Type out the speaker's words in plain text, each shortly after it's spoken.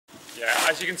Yeah,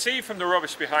 as you can see from the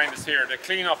rubbish behind us here, the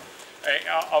clean-up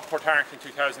of Portarlington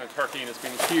 2013 has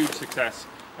been a huge success.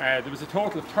 There was a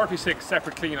total of 36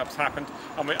 separate clean-ups happened,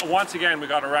 and once again we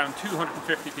got around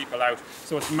 250 people out,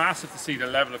 so it's massive to see the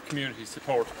level of community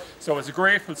support. So it's a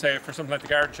grateful say for something like the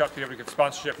garden shop to be able to give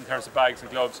sponsorship in terms of bags and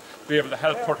gloves, to be able to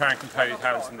help Portarlington Tidy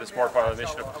Towns in this worthwhile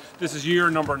initiative. This is year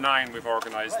number 9 we've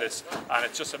organised this, and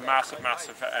it's just a massive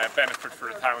benefit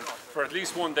for the town. For at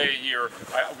least one day a year,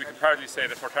 we can proudly say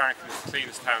that Portarlington is the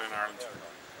cleanest town in Ireland.